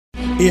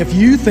If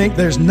you think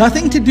there's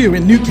nothing to do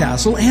in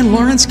Newcastle and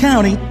Lawrence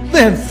County,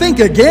 then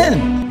think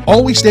again.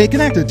 Always stay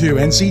connected to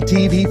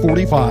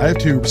NCTV45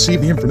 to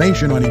receive the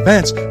information on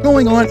events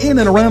going on in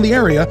and around the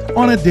area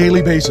on a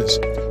daily basis.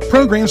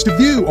 Programs to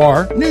view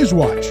are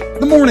NewsWatch,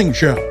 The Morning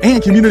Show,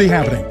 and Community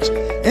Happenings.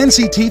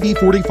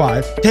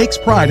 NCTV45 takes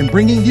pride in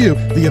bringing you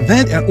the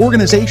event and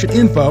organization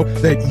info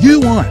that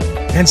you want.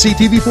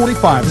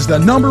 NCTV45 is the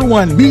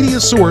 #1 media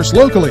source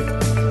locally.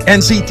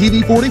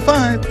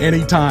 NCTV45,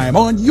 anytime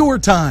on your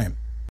time.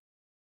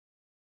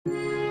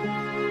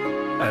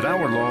 At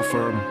our law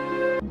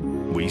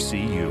firm, we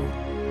see you.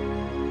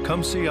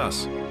 Come see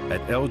us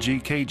at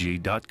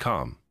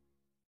lgkg.com.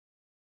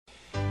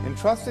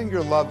 Entrusting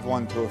your loved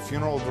one to a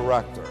funeral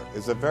director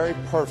is a very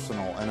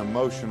personal and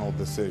emotional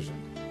decision.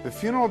 The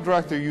funeral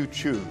director you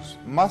choose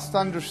must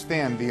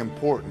understand the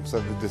importance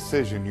of the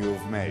decision you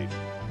have made.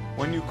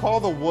 When you call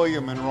the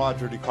William and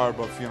Roger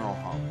DeCarbo Funeral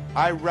Home,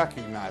 I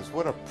recognize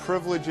what a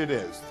privilege it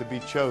is to be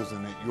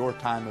chosen at your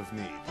time of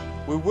need.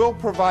 We will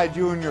provide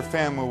you and your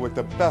family with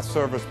the best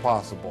service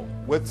possible,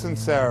 with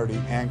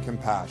sincerity and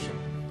compassion.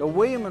 The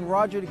William and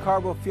Roger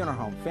DeCarbo Funeral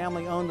Home,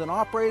 family owned and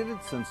operated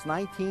since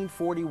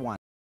 1941.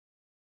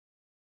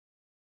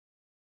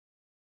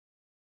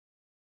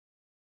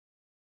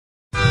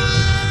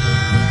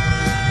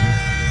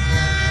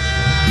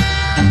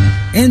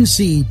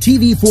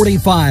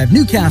 NCTV45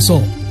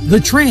 Newcastle, The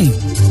Train.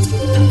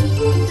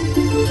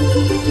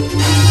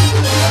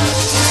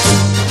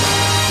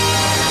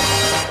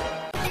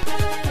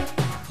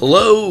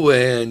 Hello,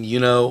 and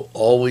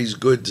always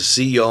good to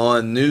see you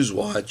on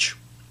NewsWatch.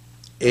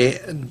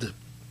 And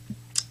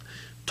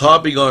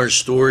topping our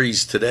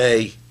stories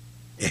today,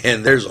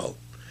 and there's a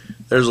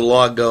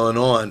lot going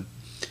on.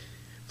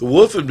 The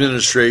Wolf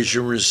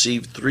administration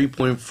received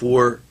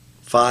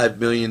 $3.45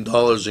 million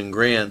in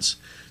grants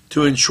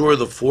to ensure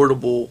the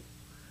affordable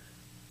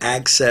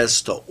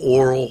access to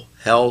oral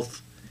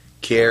health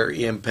care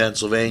in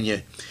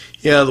Pennsylvania.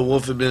 The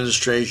Wolf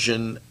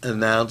administration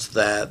announced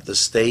that the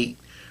state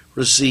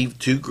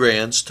received 2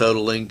 grants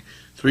totaling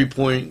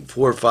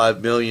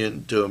 $3.45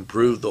 million to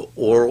improve the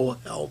oral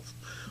health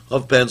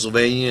of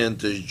Pennsylvania and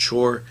to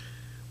ensure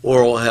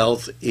oral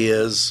health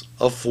is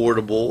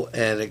affordable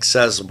and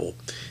accessible.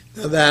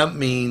 Now that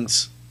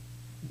means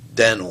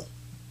dental,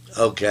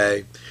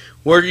 okay?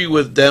 Working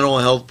with dental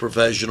health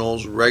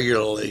professionals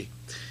regularly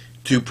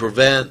to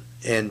prevent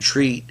and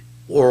treat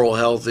oral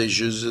health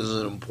issues is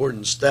an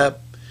important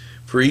step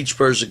for each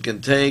person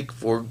can take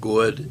for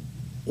good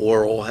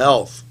oral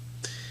health.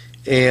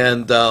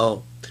 And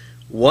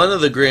one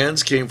of the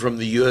grants came from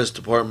the U.S.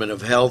 Department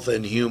of Health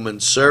and Human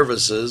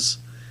Services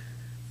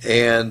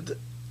and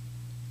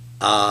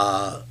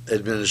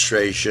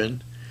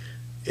administration.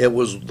 It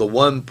was the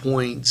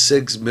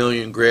 $1.6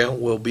 million grant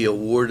will be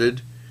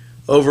awarded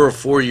over a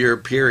 4-year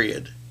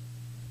period.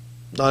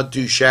 Not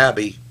too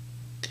shabby.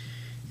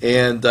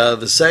 And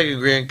the second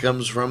grant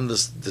comes from the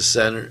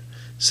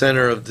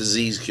Center of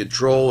Disease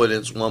Control, and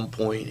it's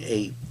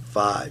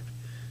 $1.85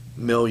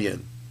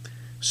 million.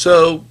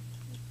 So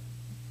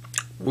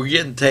we're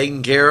getting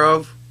taken care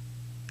of,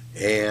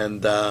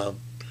 and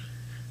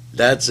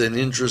that's an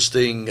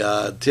interesting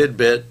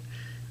tidbit.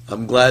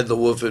 I'm glad the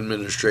Wolf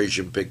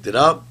administration picked it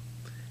up,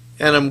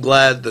 and I'm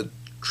glad the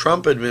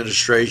Trump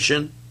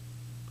administration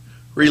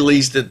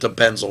released it to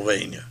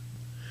Pennsylvania.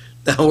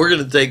 Now we're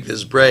going to take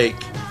this break,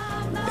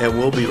 and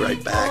we'll be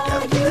right back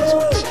after this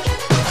message.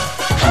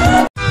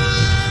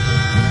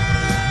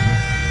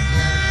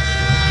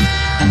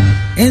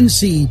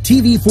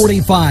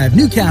 NCTV45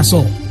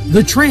 Newcastle,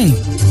 The Train.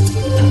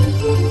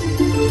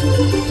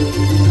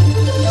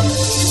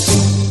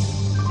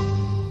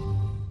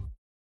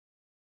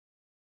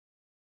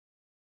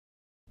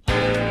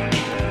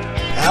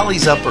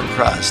 Allie's Upper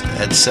Crust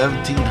at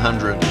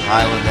 1700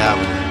 Highland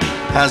Avenue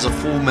has a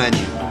full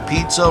menu: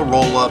 pizza,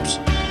 roll-ups,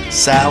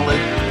 salad,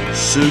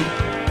 soup,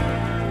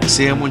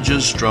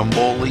 sandwiches,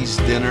 strombolis,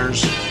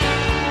 dinners.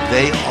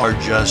 They are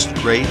just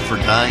great for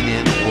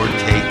dine-in or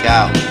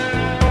take-out.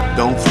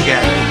 Don't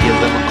forget to give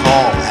them a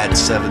call at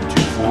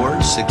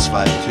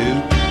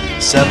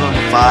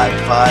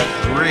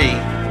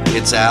 724-652-7553.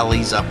 It's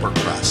Allie's Upper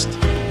Crust.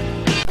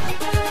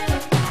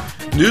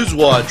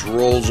 NewsWatch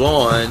rolls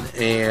on,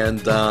 and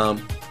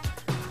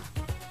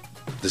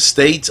the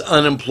state's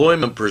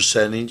unemployment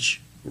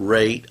percentage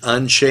rate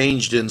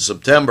unchanged in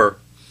September.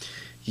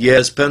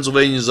 Yes,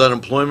 Pennsylvania's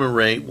unemployment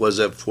rate was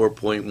at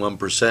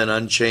 4.1%,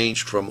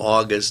 unchanged from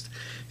August,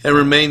 and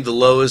remained the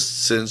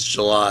lowest since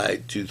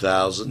July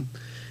 2000.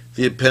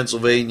 The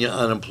Pennsylvania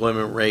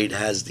unemployment rate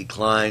has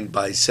declined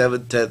by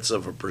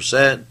 0.7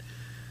 percentage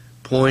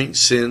points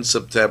since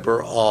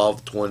September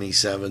of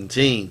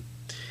 2017.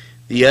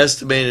 The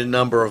estimated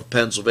number of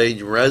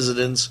Pennsylvania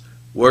residents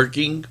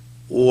working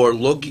or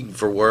looking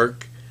for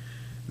work,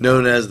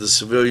 known as the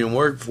civilian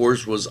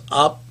workforce, was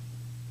up,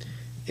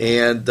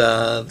 and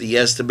the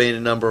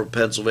estimated number of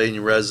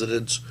Pennsylvania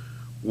residents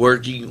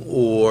working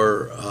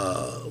or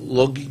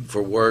looking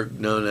for work,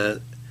 known as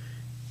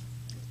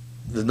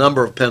the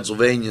number of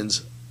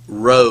Pennsylvanians,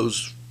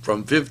 rose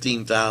from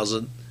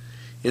 15,000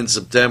 in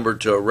September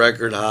to a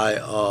record high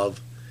of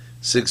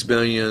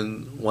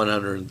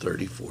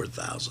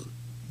 6,134,000.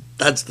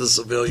 That's the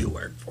civilian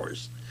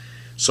workforce.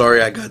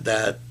 Sorry I got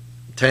that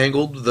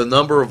tangled. The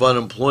number of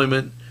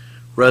unemployment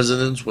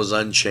residents was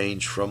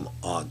unchanged from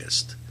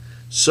August.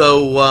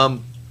 So,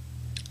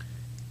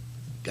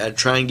 got to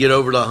try and get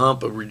over the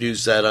hump and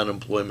reduce that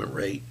unemployment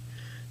rate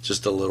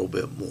just a little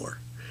bit more.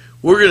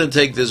 We're going to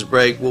take this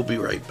break. We'll be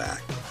right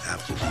back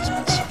after these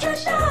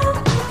messages.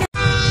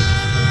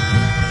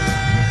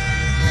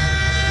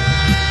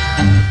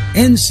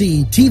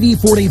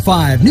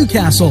 NCTV45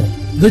 Newcastle,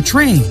 The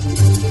Train.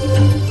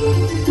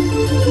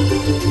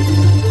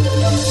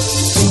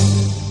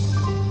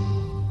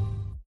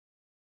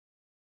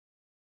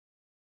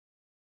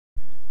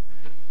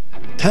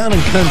 Town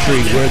and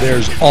country where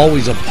there's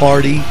always a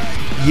party.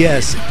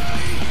 Yes,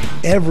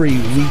 every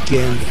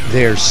weekend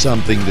there's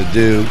something to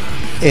do,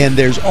 and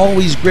there's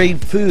always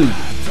great food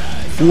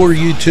for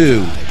you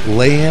too.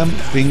 Lamb,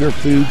 finger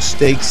food,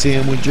 steak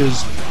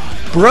sandwiches,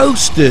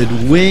 roasted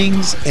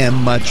wings, and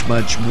much,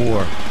 much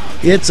more.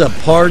 It's a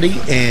party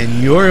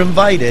and you're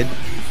invited.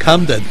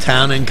 Come to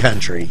Town and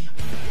Country.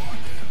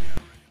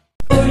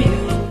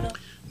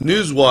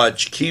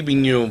 NewsWatch,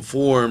 keeping you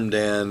informed,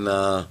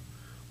 and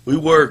we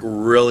work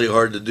really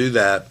hard to do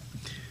that.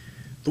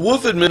 The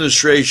Wolf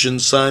administration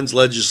signs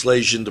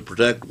legislation to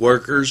protect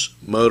workers,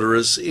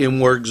 motorists in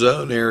work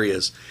zone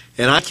areas.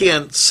 And I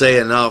can't say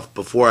enough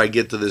before I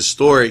get to this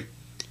story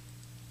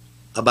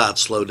about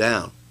slow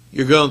down.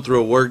 You're going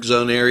through a work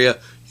zone area.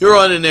 You're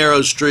on a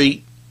narrow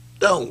street.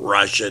 Don't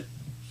rush it.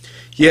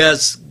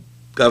 Yes,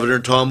 Governor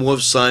Tom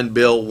Wolf signed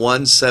Bill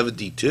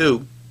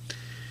 172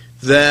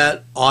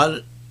 that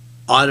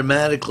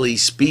automatically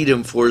speed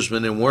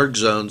enforcement in work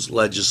zones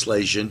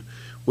legislation,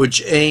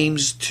 which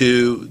aims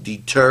to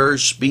deter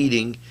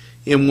speeding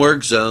in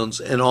work zones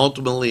and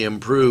ultimately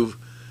improve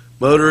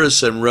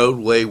motorists and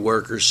roadway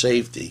worker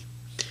safety.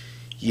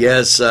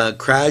 Yes,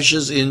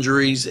 crashes,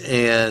 injuries,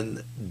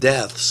 and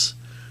deaths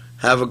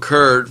have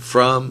occurred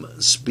from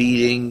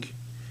speeding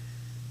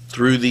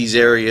through these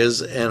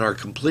areas and are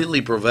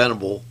completely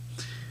preventable.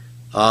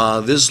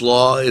 This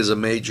law is a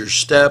major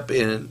step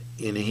in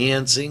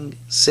enhancing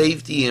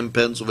safety in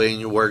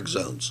Pennsylvania work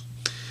zones.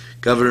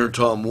 Governor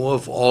Tom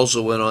Wolf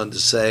also went on to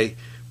say,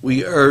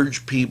 "We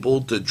urge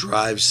people to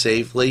drive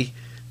safely.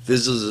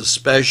 This is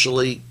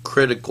especially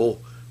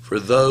critical for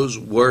those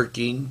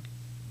working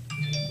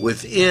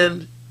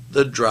within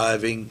the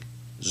driving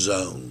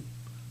zone,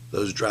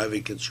 those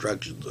driving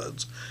construction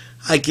zones."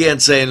 I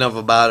can't say enough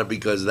about it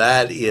because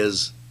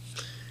that's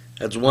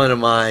one of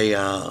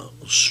my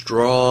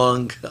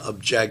strong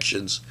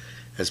objections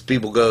as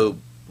people go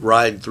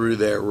riding through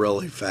there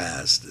really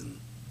fast, and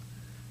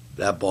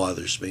that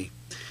bothers me.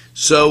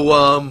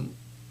 So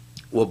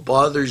what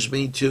bothers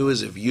me too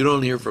is if you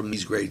don't hear from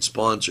these great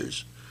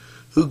sponsors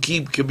who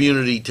keep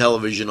community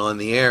television on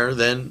the air,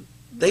 then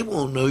they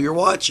won't know you're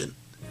watching.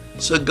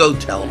 So go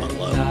tell them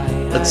hello.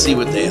 Let's see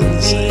what they have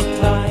to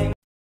say.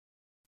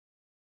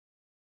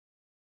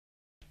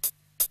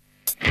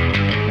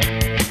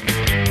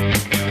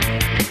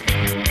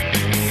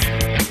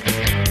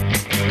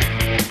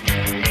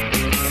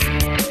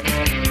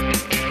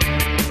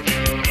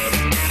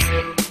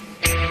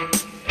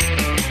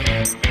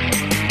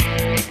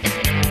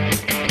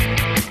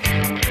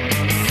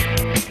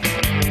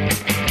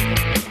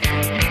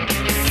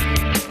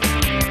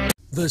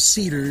 The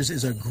Cedars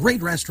is a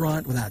great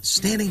restaurant with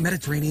outstanding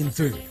Mediterranean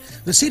food.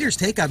 The Cedars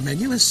takeout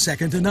menu is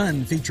second to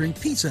none, featuring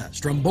pizza,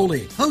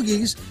 stromboli,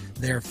 hoagies,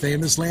 their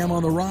famous lamb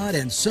on the rod,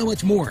 and so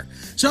much more.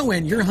 So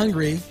when you're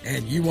hungry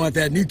and you want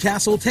that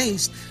Newcastle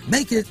taste,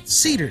 make it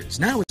Cedars.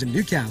 Now it's in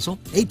Newcastle,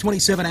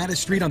 827 Addis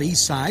Street on the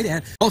east side,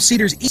 and call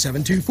Cedars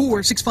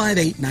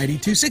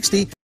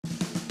 724-658-9260.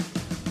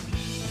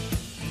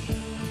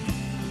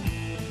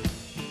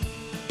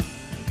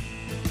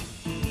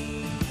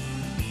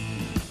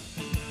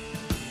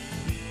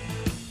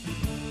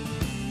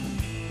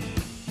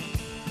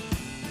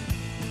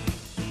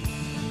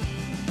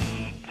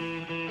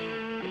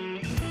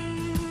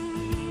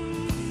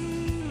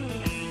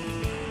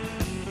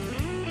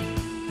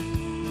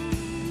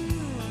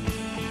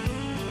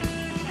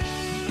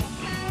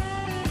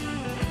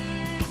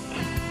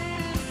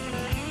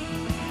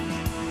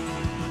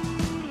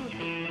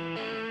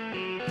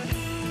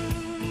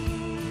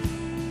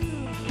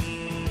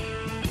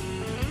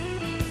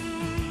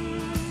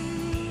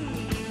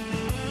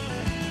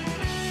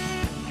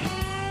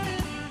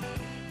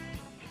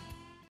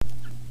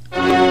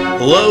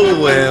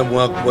 Hello and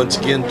welcome once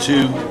again to,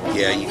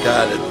 you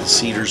got it, the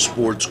Cedar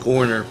Sports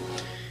Corner.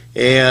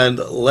 And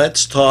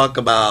let's talk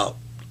about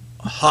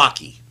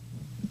hockey.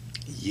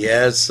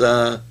 Yes,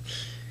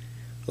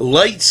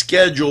 light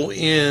schedule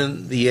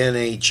in the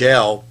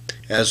NHL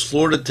as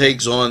Florida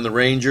takes on the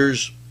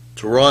Rangers,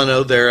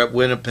 Toronto, they're at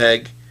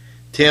Winnipeg,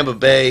 Tampa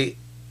Bay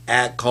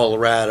at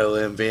Colorado,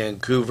 and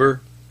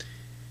Vancouver,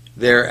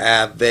 they're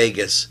at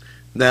Vegas.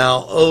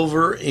 Now,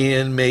 over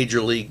in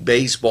Major League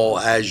Baseball,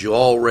 as you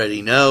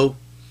already know,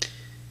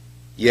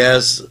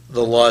 Yes,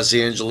 the Los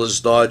Angeles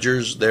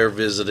Dodgers, they're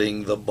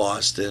visiting the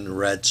Boston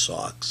Red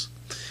Sox.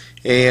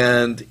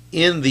 And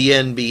in the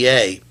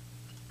NBA,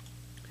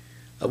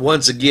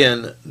 once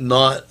again,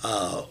 not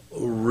a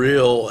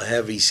real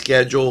heavy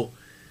schedule,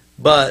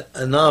 but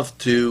enough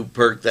to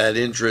perk that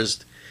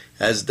interest.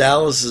 As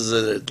Dallas is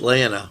at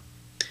Atlanta,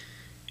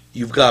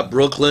 you've got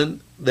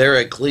Brooklyn, they're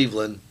at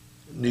Cleveland,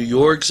 New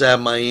York's at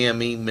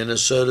Miami,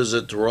 Minnesota's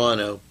at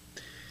Toronto,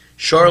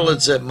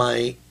 Charlotte's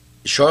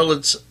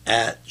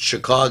at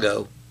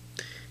Chicago,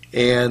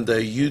 and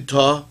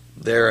Utah,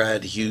 they're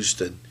at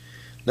Houston.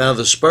 Now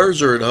the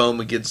Spurs are at home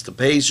against the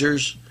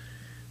Pacers,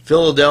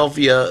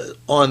 Philadelphia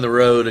on the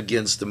road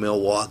against the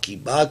Milwaukee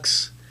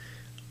Bucks,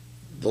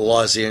 the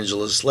Los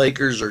Angeles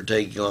Lakers are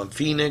taking on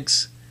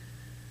Phoenix,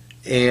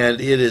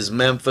 and it is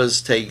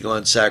Memphis taking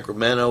on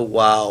Sacramento,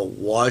 while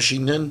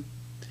Washington,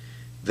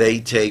 they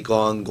take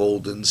on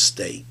Golden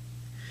State.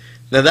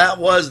 Now that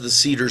was the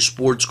Cedar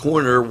Sports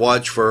Corner.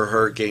 Watch for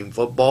Hurricane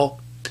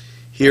football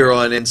here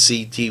on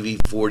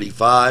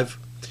NCTV45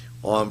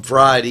 on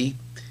Friday.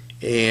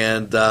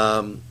 And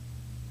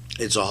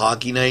it's a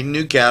hockey night in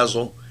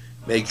Newcastle.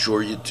 Make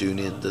sure you tune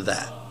into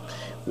that.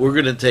 We're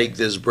going to take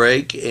this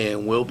break,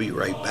 and we'll be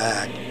right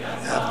back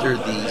after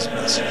these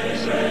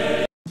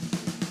messages.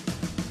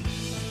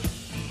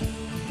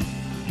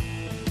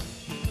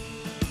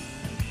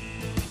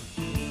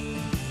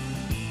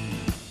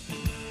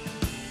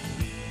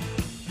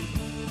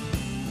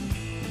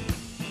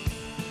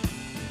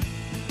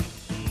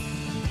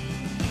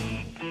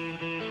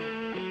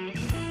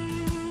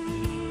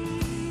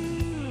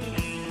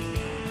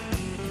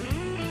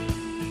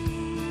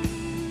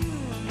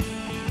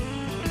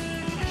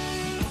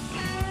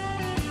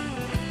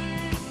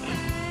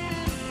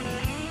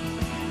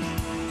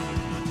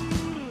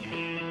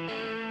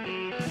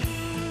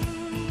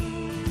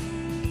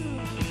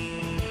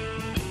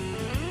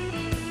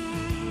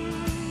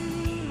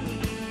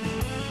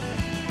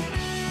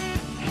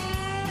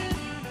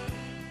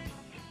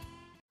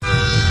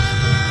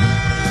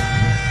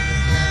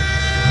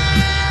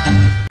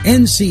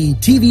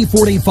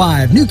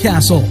 NCTV45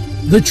 Newcastle,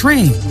 The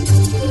Train.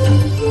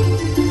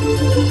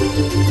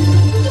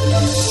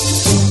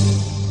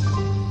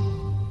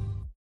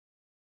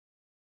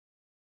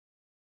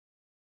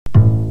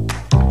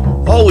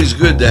 Always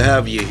good to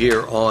have you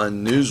here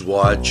on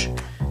NewsWatch.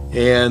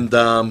 And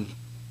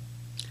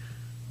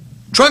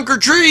trunk or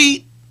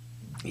treat.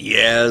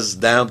 Yes,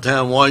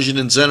 downtown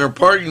Washington Center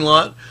parking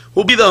lot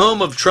will be the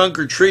home of Trunk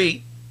or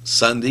Treat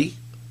Sunday,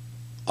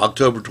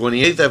 October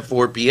 28th at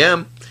 4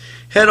 p.m.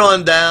 Head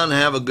on down,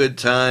 have a good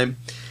time.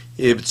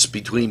 It's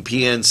between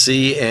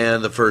PNC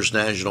and the First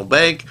National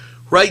Bank,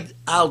 right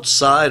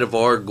outside of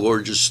our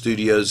gorgeous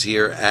studios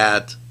here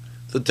at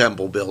the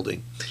Temple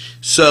Building.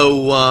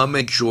 So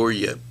make sure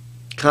you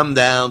come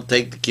down,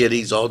 take the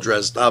kiddies all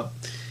dressed up.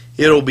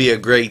 It'll be a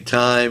great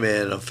time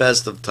and a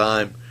festive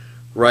time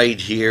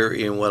right here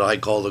in what I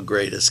call the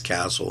greatest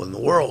castle in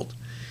the world.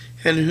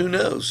 And who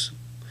knows,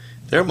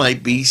 there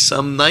might be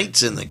some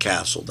knights in the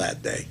castle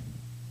that day.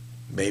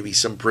 Maybe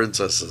some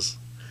princesses.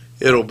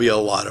 It'll be a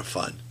lot of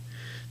fun.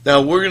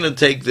 Now, we're going to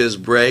take this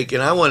break,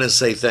 and I want to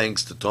say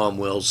thanks to Tom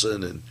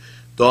Wilson and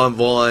Don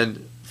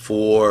Vaughn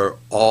for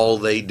all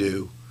they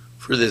do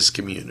for this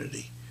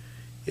community.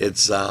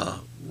 It's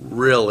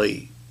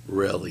really,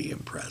 really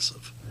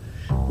impressive.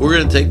 We're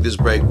going to take this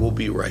break. We'll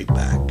be right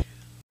back.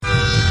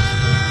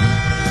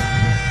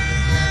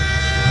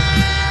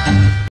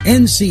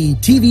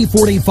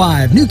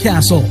 NCTV45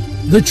 Newcastle,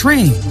 The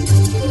Train.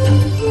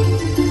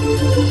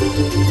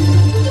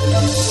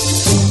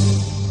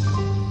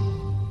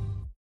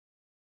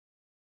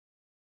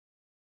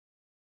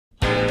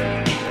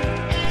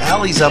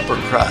 Allie's Upper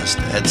Crust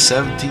at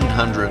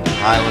 1700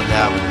 Highland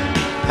Avenue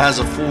has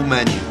a full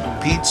menu: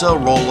 pizza,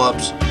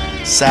 roll-ups,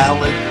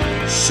 salad,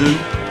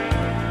 soup,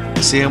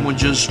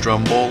 sandwiches,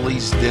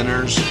 strombolis,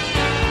 dinners.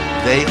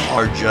 They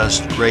are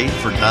just great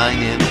for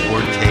dine-in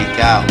or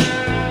take-out.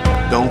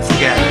 Don't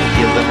forget to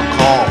give them a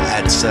call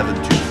at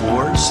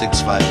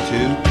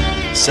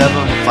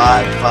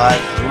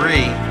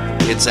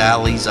 724-652-7553. It's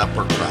Allie's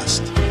Upper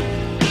Crust.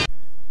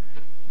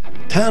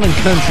 Town and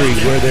country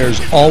where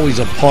there's always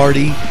a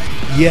party.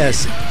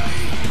 Yes,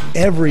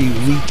 every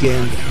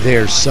weekend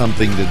there's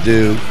something to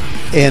do,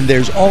 and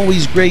there's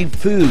always great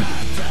food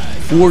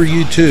for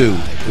you too.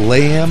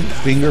 Lamb,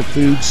 finger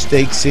food,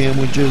 steak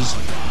sandwiches,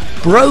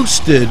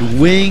 roasted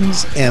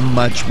wings, and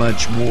much,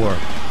 much more.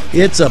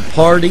 It's a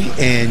party,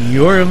 and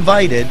you're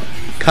invited.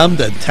 Come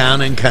to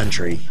Town and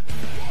Country.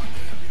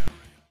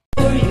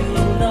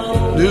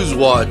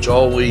 NewsWatch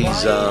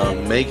always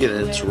making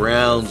its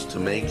rounds to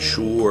make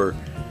sure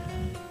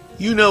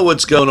you know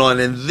what's going on,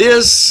 and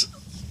this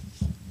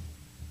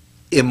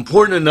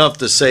important enough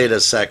to say it a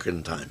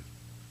second time.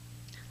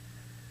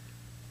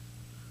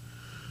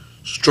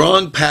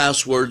 Strong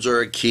passwords are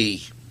a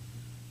key.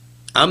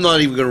 I'm not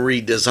even going to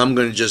read this. I'm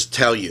going to just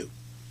tell you.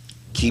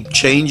 Keep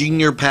changing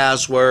your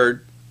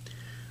password.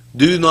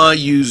 Do not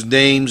use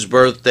names,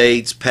 birth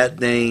dates, pet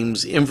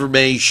names,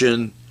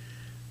 information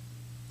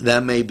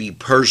that may be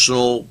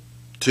personal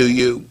to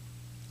you.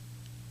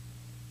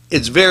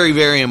 It's very,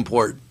 very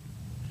important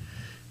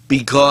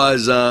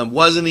because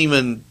wasn't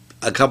even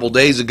a couple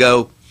days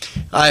ago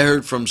I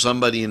heard from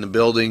somebody in the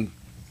building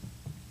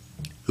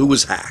who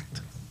was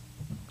hacked.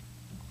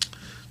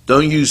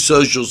 Don't use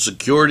social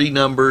security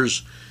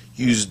numbers.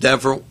 Use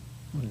different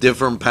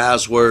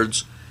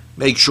passwords.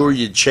 Make sure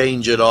you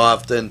change it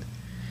often.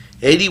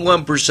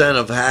 81%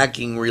 of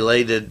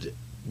hacking-related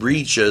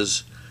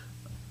breaches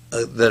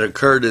that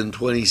occurred in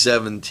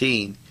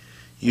 2017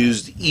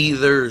 used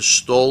either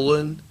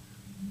stolen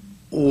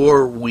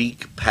or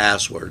weak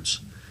passwords.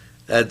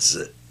 That's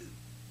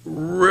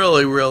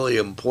really, really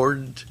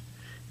important,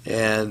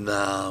 and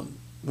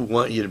we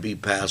want you to be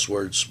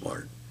password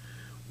smart.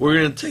 We're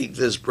going to take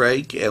this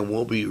break, and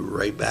we'll be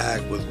right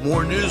back with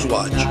more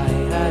NewsWatch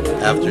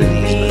after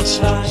these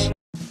messages.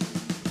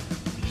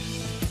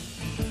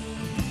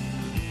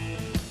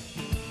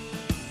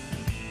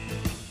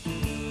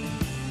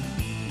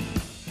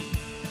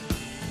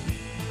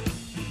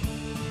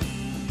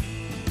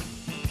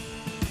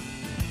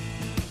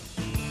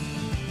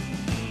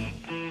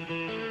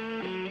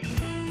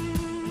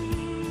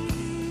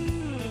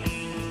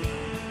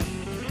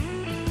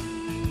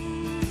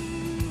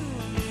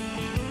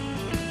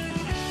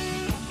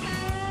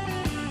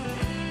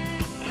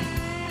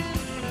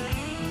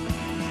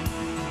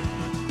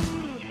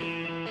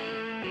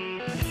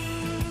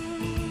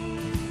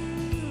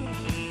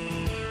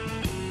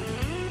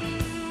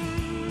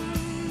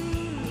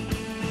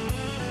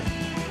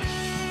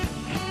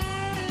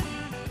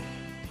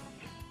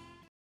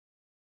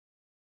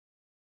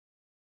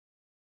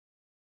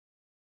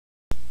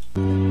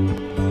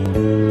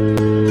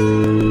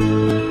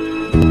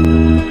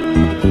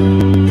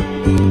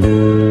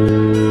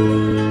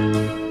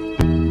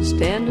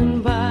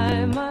 Standing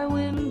by my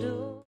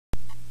window.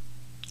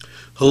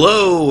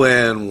 Hello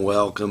and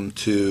welcome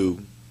to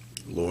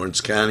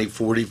Lawrence County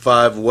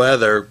 45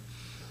 weather.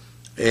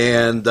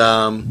 And,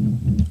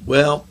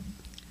 well,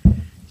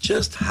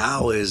 just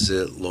how is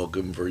it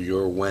looking for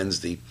your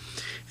Wednesday?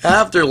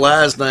 After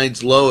last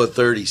night's low of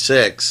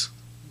 36,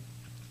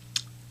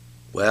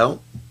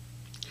 well,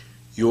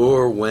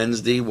 your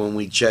Wednesday, when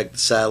we check the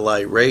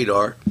satellite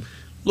radar,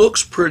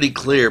 looks pretty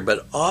clear,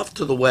 but off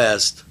to the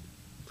west,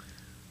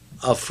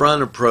 a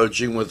front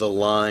approaching with a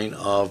line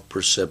of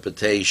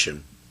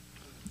precipitation.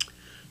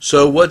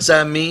 So what's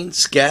that mean?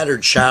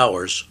 Scattered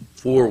showers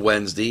for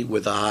Wednesday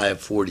with a high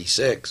of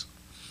 46.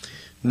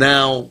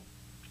 Now,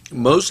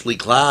 mostly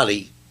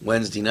cloudy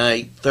Wednesday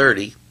night,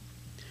 30.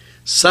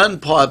 Sun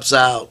pops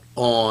out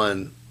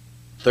on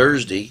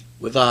Thursday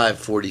with a high of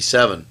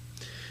 47.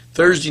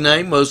 Thursday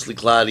night, mostly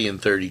cloudy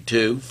and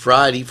 32.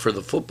 Friday for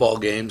the football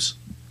games,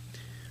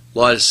 a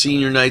lot of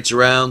senior nights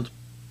around,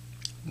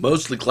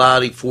 mostly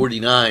cloudy,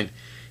 49.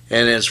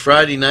 And as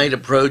Friday night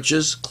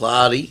approaches,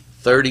 cloudy,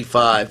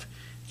 35.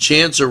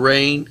 Chance of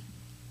rain,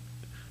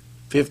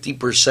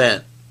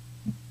 50%.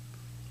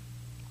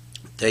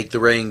 Take the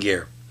rain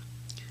gear.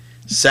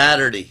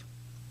 Saturday,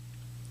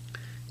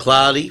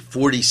 cloudy,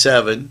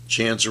 47.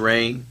 Chance of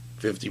rain,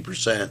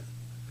 50%.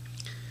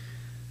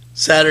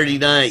 Saturday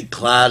night,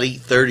 cloudy,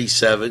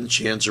 37,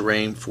 chance of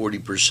rain,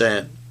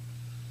 40%.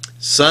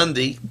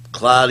 Sunday,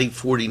 cloudy,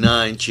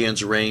 49,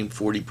 chance of rain,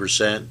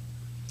 40%.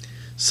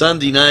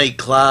 Sunday night,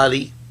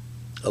 cloudy,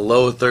 a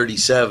low of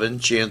 37,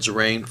 chance of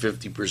rain,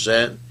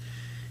 50%.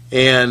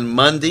 And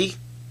Monday,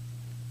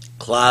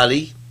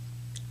 cloudy,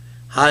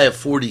 high of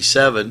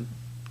 47,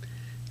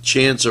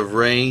 chance of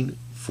rain,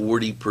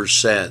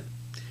 40%.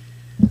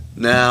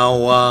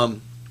 Now,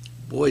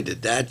 boy,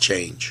 did that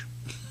change.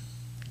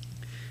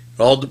 It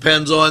all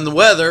depends on the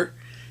weather,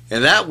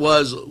 and that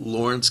was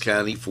Lawrence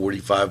County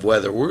 45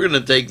 weather. We're going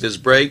to take this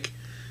break.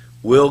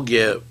 We'll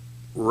get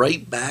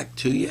right back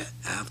to you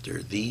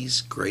after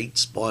these great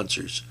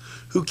sponsors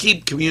who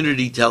keep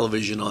community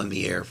television on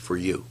the air for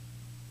you.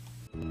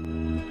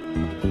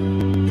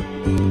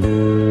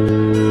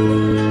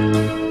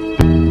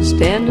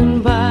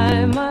 Standing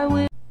by my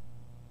window.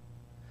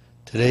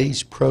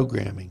 Today's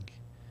programming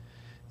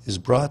is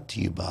brought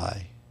to you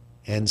by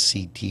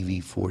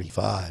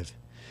NCTV45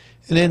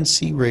 and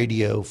NC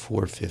Radio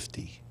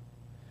 450,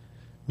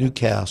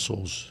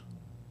 Newcastle's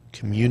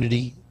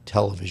community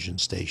television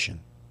station.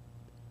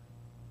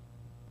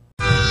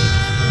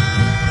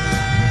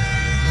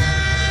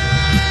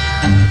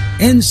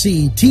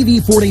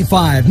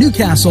 NCTV45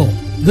 Newcastle,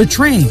 The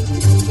Train.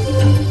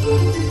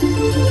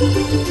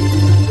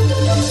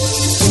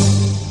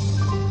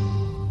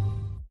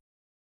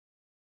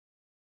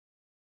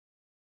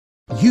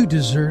 You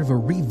deserve a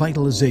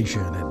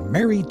revitalization at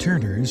Mary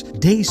Turner's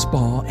Day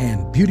Spa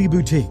and Beauty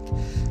Boutique.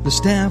 The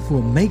staff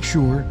will make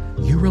sure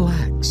you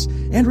relax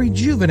and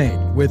rejuvenate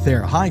with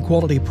their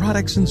high-quality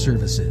products and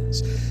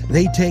services.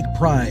 They take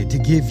pride to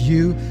give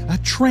you a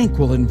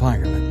tranquil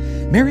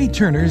environment. Mary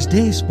Turner's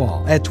Day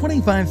Spa at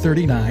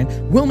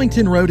 2539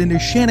 Wilmington Road in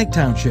Shannock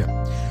Township.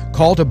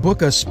 Call to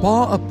book a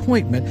spa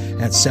appointment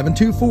at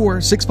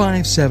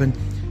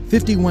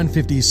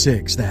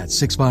 724-657-5156.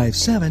 That's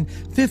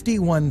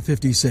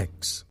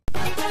 657-5156.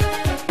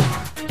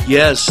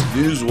 Yes,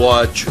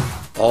 NewsWatch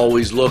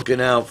always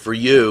looking out for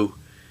you.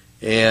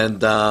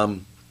 And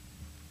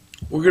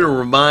we're going to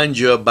remind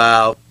you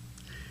about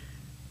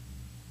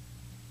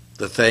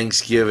the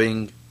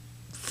Thanksgiving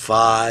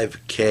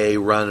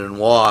 5K run and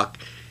walk.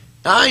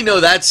 Now, I know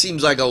that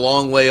seems like a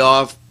long way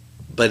off,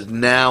 but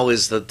now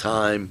is the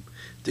time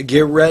to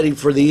get ready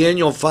for the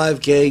annual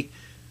 5K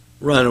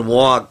run and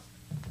walk.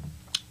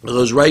 It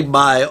goes right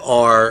by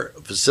our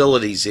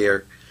facilities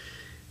here.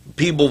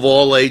 People of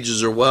all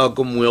ages are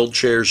welcome,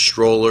 wheelchairs,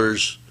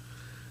 strollers,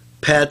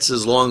 pets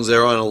as long as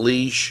they're on a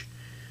leash.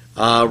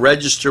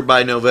 Register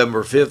by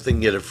November 5th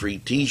and get a free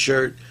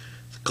t-shirt.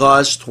 The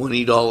cost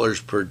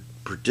 $20 per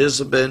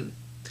participant.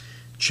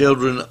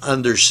 Children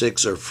under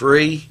 6 are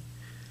free.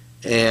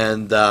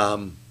 And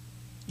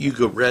you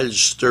could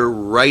register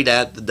right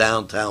at the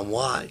downtown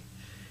Y.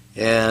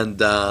 And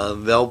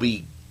they'll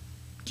be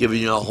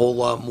giving you a whole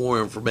lot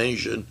more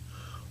information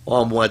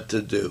on what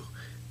to do.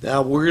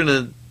 Now we're going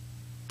to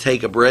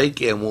take a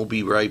break and we'll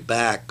be right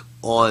back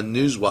on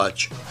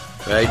NewsWatch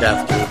right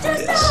after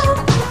this.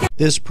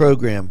 This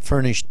program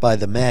furnished by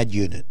the MAD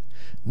Unit,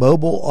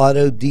 Mobile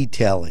Auto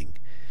Detailing.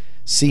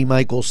 See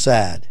Michael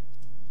Sad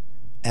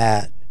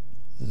at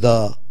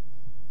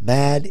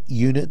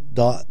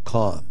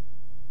themadunit.com.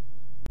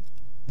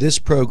 This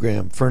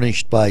program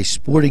furnished by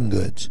Sporting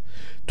Goods,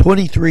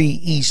 23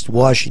 East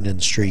Washington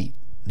Street,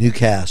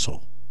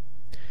 Newcastle.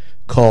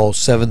 Call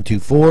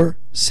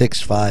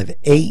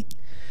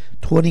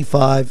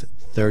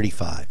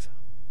 724-658-2535.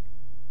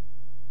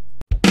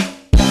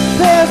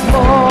 There's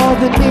more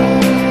than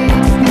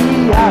meets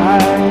the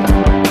eye.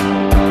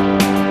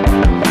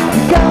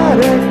 You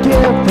gotta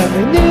give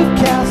every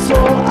Newcastle a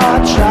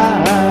try.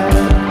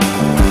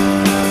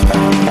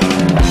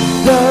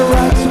 The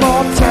right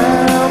small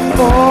town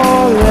for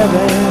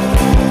living.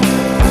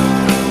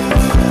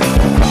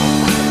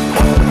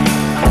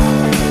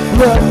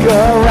 Look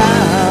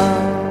around.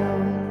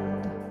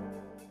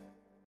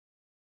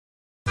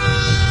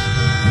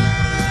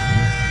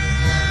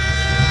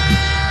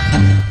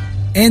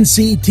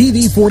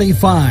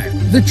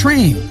 NCTV45, The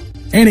Train,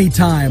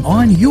 anytime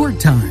on your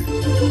time.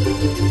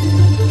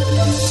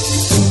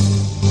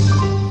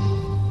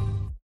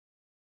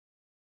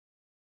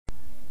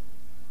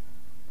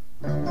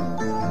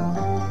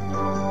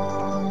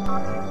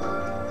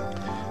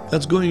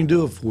 That's going to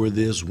do it for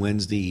this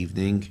Wednesday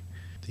evening.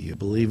 Do you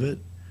believe it?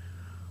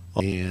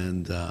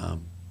 And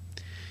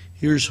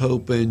here's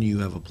hoping you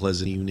have a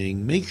pleasant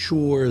evening. Make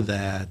sure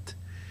that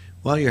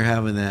while you're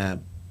having that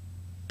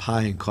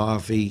pie and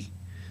coffee,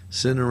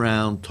 sitting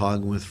around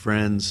talking with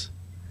friends,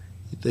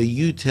 that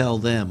you tell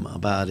them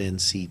about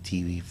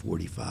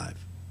NCTV45.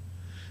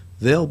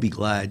 They'll be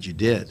glad you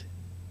did.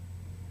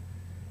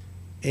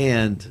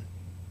 And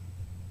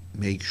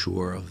make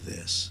sure of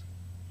this,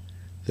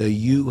 that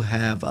you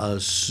have a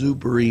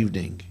super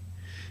evening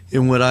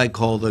in what I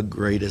call the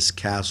greatest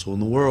castle in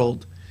the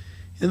world,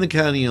 in the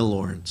county of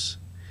Lawrence.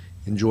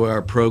 Enjoy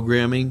our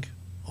programming.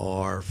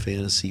 Our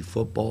fantasy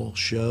football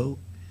show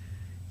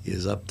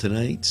is up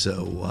tonight,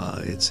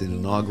 so it's an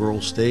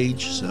inaugural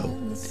stage, so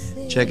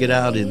check it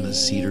out in the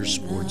Cedar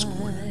Sports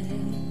Corner.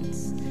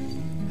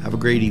 Have a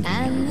great evening,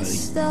 everybody.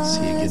 See you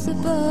again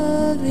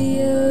tomorrow.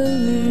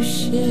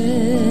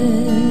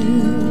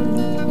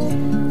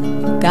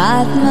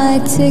 Got my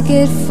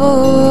ticket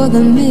for the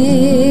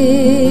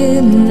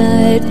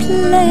midnight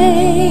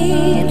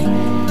plane,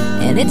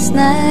 and it's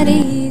not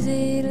easy.